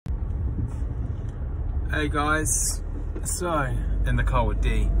Hey guys, so in the car with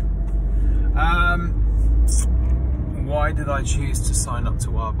D. Why did I choose to sign up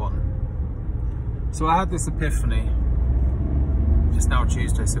to Arbonne? So I had this epiphany. It's now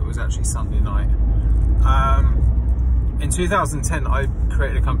Tuesday, so it was actually Sunday night. In 2010, I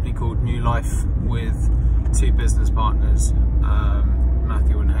created a company called New Life with two business partners,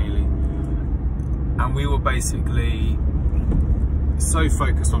 Matthew and Haley, and we were basically so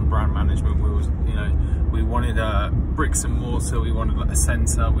focused on brand management. We wanted bricks and mortar, we wanted like a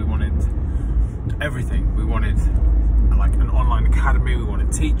centre, we wanted everything. We wanted like an online academy, we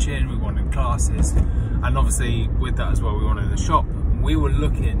wanted teaching, we wanted classes, and obviously with that as well, we wanted a shop. We were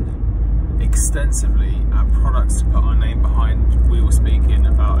looking extensively at products to put our name behind. We were speaking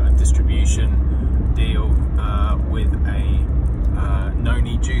about a distribution deal with a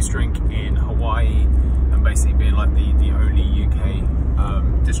noni juice drink in Hawaii, and basically being like the only UK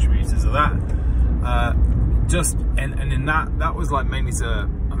distributors of that. And in that was like mainly to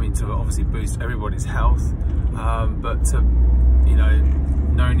obviously boost everybody's health, but to,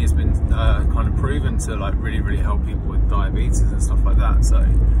 noni has been kind of proven to like really help people with diabetes and stuff like that. So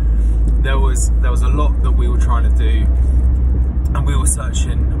there was a lot that we were trying to do, and we were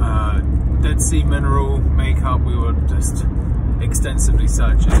searching Dead Sea mineral makeup. We were just extensively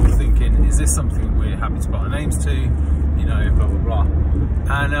searching, thinking, is this something we're happy to put our names to, blah blah blah.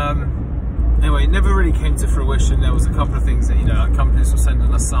 And anyway, it never really came to fruition. There was a couple of things that, like companies were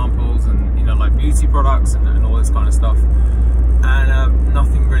sending us samples and, like beauty products and all this kind of stuff. And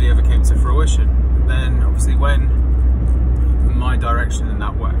nothing really ever came to fruition. Then obviously when my direction in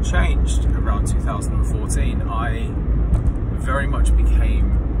that work changed around 2014, I very much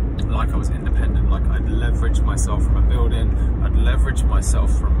became like I was independent. Like I'd leveraged myself from a building, I'd leveraged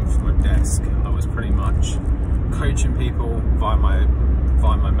myself from a desk. I was pretty much coaching people via my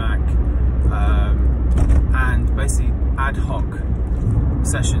Mac, and basically ad hoc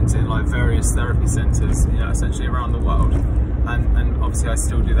sessions in like various therapy centres, essentially around the world. And obviously I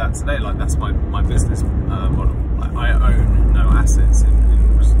still do that today. Like that's my business model. Like, I own no assets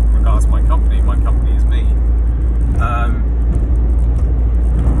in regards to my company. My company is me.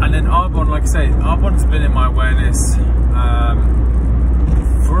 And then Arbonne, like I say, Arbonne has been in my awareness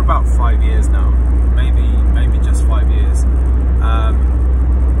for about 5 years now, maybe just 5 years.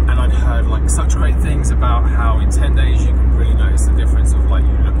 And I'd heard like such great things about how in 10 days you can really notice the difference of like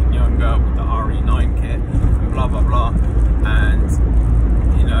you looking younger with the RE9 kit and blah blah blah. And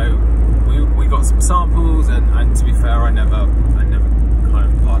we got some samples, and to be fair, I never kind of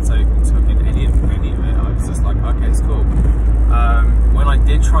took in any of it. I was just like, okay, it's cool. When I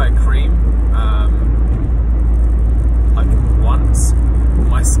did try a cream, like once,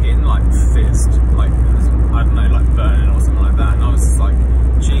 my skin like fizzed, like I don't know, like burning or something like that, and I was just like,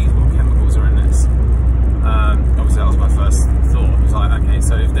 geez, what chemicals are in this? Obviously that was my first thought. It was like, okay,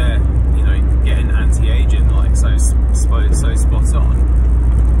 so if they're getting anti-aging like so spot on,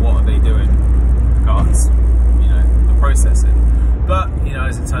 what are they doing regards the processing? But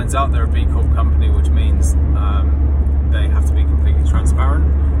as it turns out, they're a B Corp company, which means they have to be completely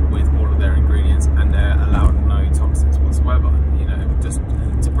transparent with all of their ingredients, and they're allowed no toxins whatsoever. Just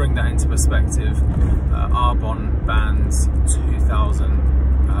to bring that into perspective, Arbonne bans 2,000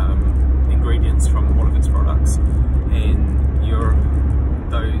 ingredients from all of its products. In Europe,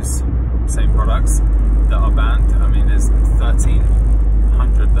 those same products that are banned, there's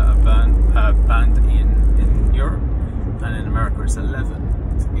 1,300 that are banned in Europe, and in America it's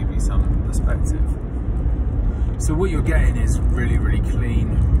 11, to give you some perspective. So what you're getting is really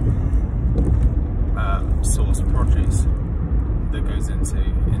clean sourced produce that goes into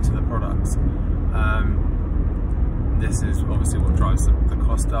the products. This is obviously what drives the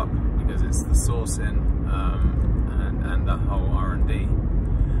cost up, because it's the sourcing and the whole R&D.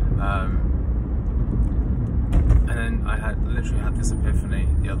 And then I literally had this epiphany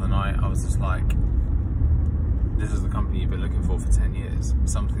the other night. I was just like, this is the company you've been looking for 10 years,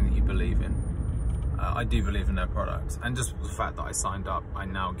 something that you believe in. I do believe in their products, and just the fact that I signed up, I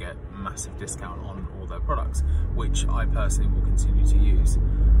now get a massive discount on all their products, which I personally will continue to use.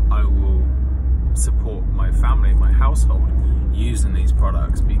 I will support my family, my household, using these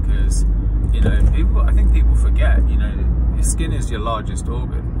products, because I think people forget, your skin is your largest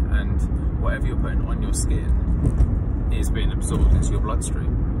organ, and whatever you're putting on your skin is being absorbed into your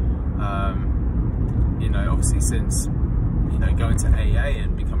bloodstream. Obviously since going to AA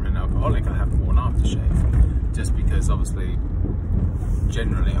and becoming an alcoholic, I haven't worn aftershave, just because obviously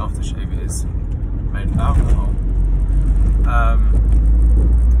generally aftershave is made with alcohol.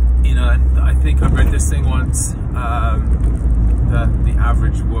 And I think I read this thing once, the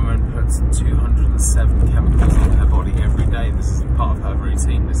average woman puts 207 chemicals in her body every day. This is part of her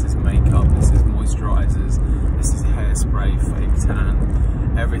routine. This is makeup, this is moisturizers, this is hairspray, fake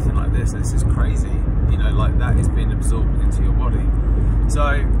tan, everything like this. This is crazy. You know, like that is being absorbed into your body.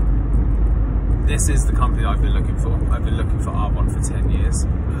 So this is the company I've been looking for. I've been looking for Arbonne for 10 years.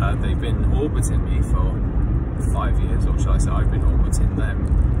 They've been orbiting me for 5 years, or should I say I've been orbiting them.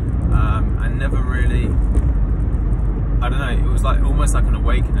 And never really, I don't know, it was like almost like an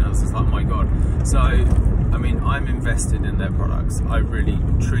awakening. I was just like, oh my God. So, I mean, I'm invested in their products. I really,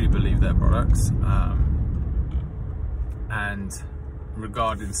 truly believe their products. And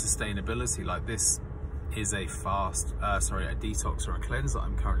regarding sustainability, like this is a a detox or a cleanse that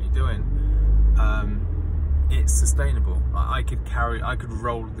I'm currently doing. It's sustainable. I could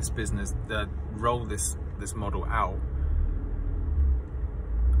roll this business, roll this model out,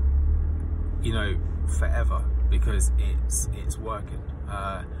 you know, forever, because it's working.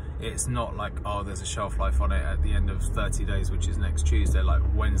 It's not like, oh, there's a shelf life on it at the end of 30 days, which is next Tuesday. Like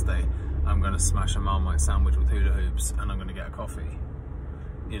Wednesday, I'm going to smash a Marmite sandwich with hula hoops and I'm going to get a coffee.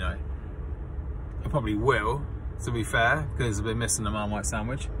 You know, I probably will, to be fair, because I've been missing the Marmite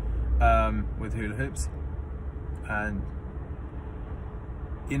sandwich with hula hoops. And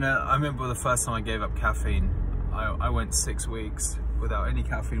you know, I remember the first time I gave up caffeine, I went 6 weeks without any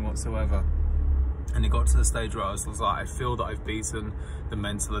caffeine whatsoever. And it got to the stage where I was like, I feel that I've beaten the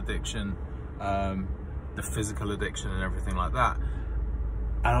mental addiction, the physical addiction and everything like that.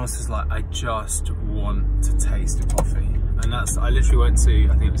 And I was just like, I just want to taste a coffee. And I literally went to,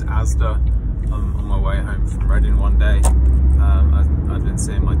 I think it was Asda, on my way home from Reading one day. I'd been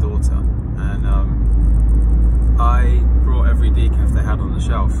seeing my daughter, and I brought every decaf they had on the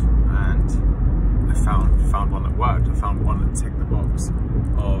shelf, and I found one that worked. I found one that ticked the box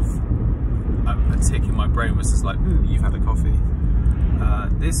of a tick in my brain was just like, you've had a coffee.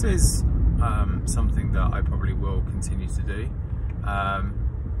 This is something that I probably will continue to do.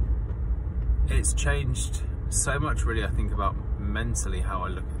 It's changed so much, really, I think, about mentally how I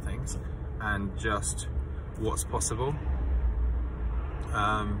look at things and just what's possible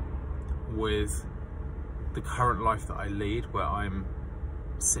with the current life that I lead, where I'm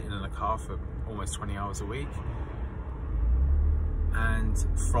sitting in a car for almost 20 hours a week. And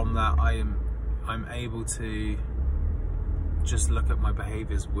from that, I'm able to just look at my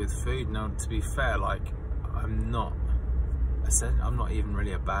behaviors with food. Now, to be fair, like, I'm not even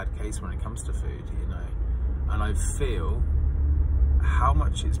really a bad case when it comes to food, you know. And I feel how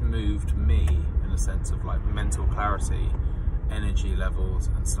much it's moved me in a sense of like mental clarity, energy levels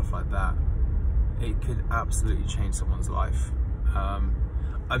and stuff like that. It could absolutely change someone's life.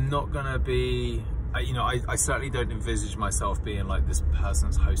 I'm not gonna be, you know, I certainly don't envisage myself being like this person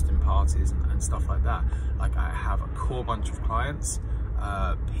that's hosting parties and stuff like that. Like, I have a core bunch of clients,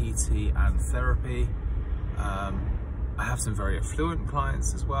 PT and therapy. I have some very affluent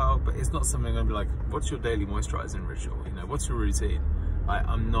clients as well, but it's not something I'm gonna be like, what's your daily moisturizing ritual? You know, what's your routine?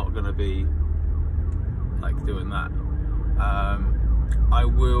 I'm not gonna be like doing that. I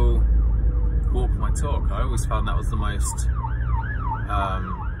will walk my talk. I always found that was the most,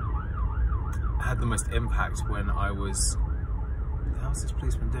 had the most impact when I was, what the hell's this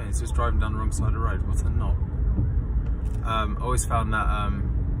policeman doing? He's just driving down the wrong side of the road. What's a knob? I always found that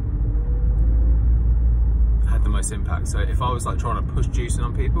had the most impact. So if I was like trying to push juicing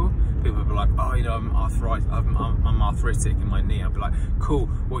on people would be like, oh, you know, I'm arthritic in my knee. I'd be like, cool,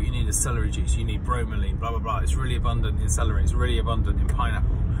 what you need is celery juice, you need bromelain, blah blah blah. It's really abundant in celery, it's really abundant in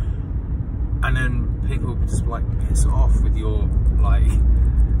pineapple. And then people would just like, piss off with your, like, do you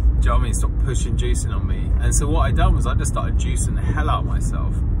know what I mean? Stop pushing juicing on me. And so what I done was I just started juicing the hell out of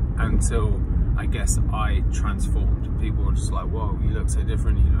myself until I guess I transformed. People were just like, whoa, you look so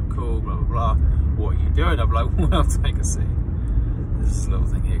different, you look cool, blah blah blah. What are you doing? I'm like, well, take a seat. There's this little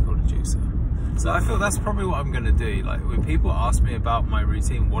thing here called a juicer. So I feel that's probably what I'm gonna do. Like, when people ask me about my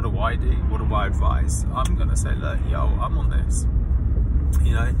routine, what do I do? What do I advise? I'm gonna say, look, yo, I'm on this.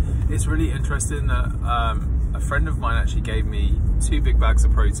 You know, it's really interesting that a friend of mine actually gave me 2 big bags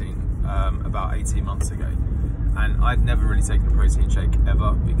of protein about 18 months ago. And I'd never really taken a protein shake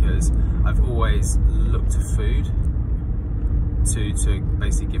ever, because I've always looked to food to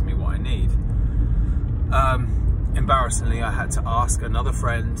basically give me what I need. Embarrassingly, I had to ask another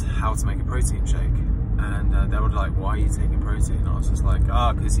friend how to make a protein shake, and they were like, why are you taking protein? And I was just like,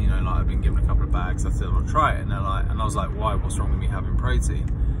 because, you know, like, I've been given a couple of bags, I thought I'll try it. And they're like, and I was like, why, what's wrong with me having protein?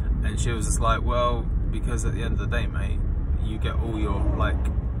 And she was just like, well, because at the end of the day, mate, you get all your, like,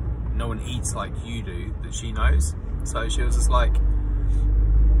 no one eats like you do, that she knows. So she was just like,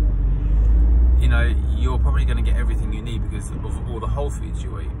 you know, you're probably going to get everything you need because of all the whole foods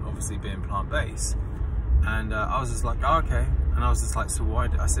you eat, obviously being plant-based. And I was just like, oh, okay. And I was just like, so why?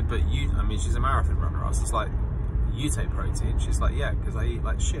 I said, but you, I mean, she's a marathon runner. I was just like, you take protein? She's like, yeah, because I eat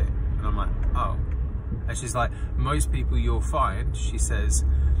like shit. And I'm like, oh. And she's like, most people you'll find, she says,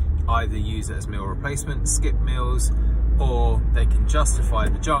 either use it as meal replacement, skip meals, or they can justify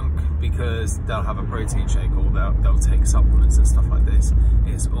the junk because they'll have a protein shake or they'll take supplements and stuff like this.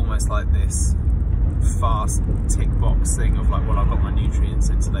 It's almost like this fast tick box thing of like, well, I've got my nutrients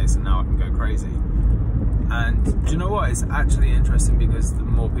in today, so now I can go crazy. And do you know what? It's actually interesting because the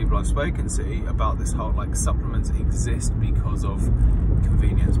more people I've spoken to about this whole like supplements exist because of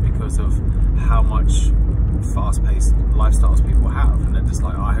convenience, because of how much fast-paced lifestyles people have, and they're just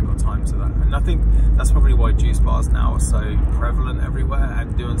like, oh, I haven't got time to that. And I think that's probably why juice bars now are so prevalent everywhere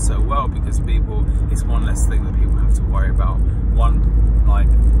and doing so well, because people, it's one less thing that people have to worry about. One, like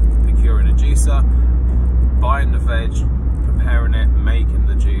procuring a juicer, buying the veg, preparing it, making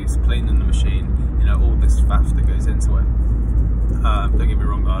the juice, cleaning the machine, you know, all this faff that goes into it. Don't get me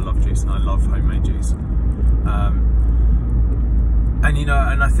wrong, I love juice and I love homemade juice. And you know,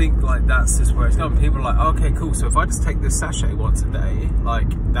 and I think like that's just where it's going. People are like, oh, okay, cool, so if I just take this sachet once a day, like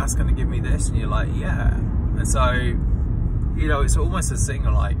that's gonna give me this, and you're like, yeah. And so, you know, it's almost a thing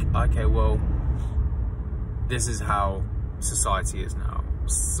of like, okay, well, this is how society is now.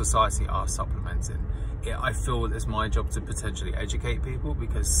 Society are supplementing. I feel it's my job to potentially educate people,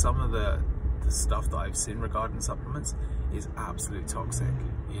 because some of the stuff that I've seen regarding supplements is absolute toxic.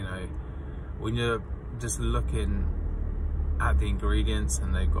 You know, when you're just looking at the ingredients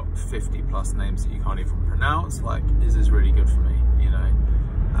and they've got 50 plus names that you can't even pronounce, like, is this really good for me, you know?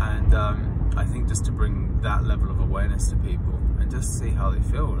 And I think just to bring that level of awareness to people and just see how they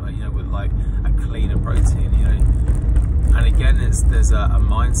feel, like, you know, with like a cleaner protein, you know. And again, there's a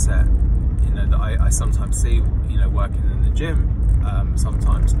mindset, you know, that I sometimes see, you know, working in the gym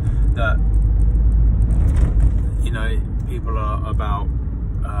sometimes, that, you know, people are about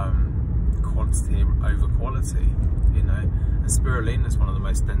quantity over quality, you know. And spirulina is one of the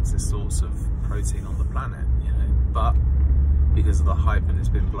most densest sorts of protein on the planet, you know, but because of the hype and it's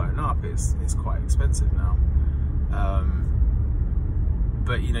been blown up, it's quite expensive now.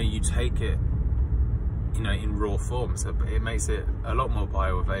 But you know, you take it, you know, in raw form, so it makes it a lot more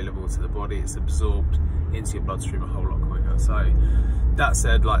bioavailable to the body. It's absorbed into your bloodstream a whole lot quicker. So that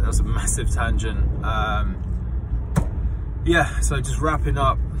said, like, that's a massive tangent. Yeah, so just wrapping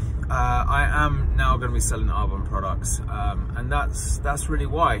up, I am now going to be selling Arbonne products, and that's really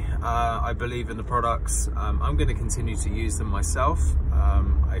why. I believe in the products. I'm going to continue to use them myself.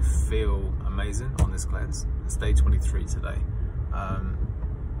 I feel amazing on this cleanse. It's day 23 today.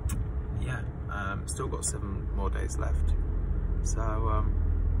 Yeah, still got 7 more days left, so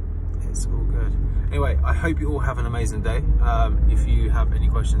it's all good. Anyway, I hope you all have an amazing day. If you have any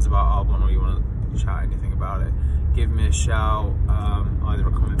questions about Arbonne, or you want to chat anything about it, give me a shout, either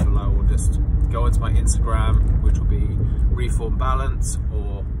a comment below or just go onto my Instagram, which will be Reform Balance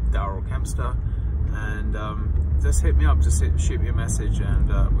or Daryl Kempster, and just hit me up, just shoot me a message, and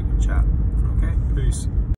we can chat. Okay, peace.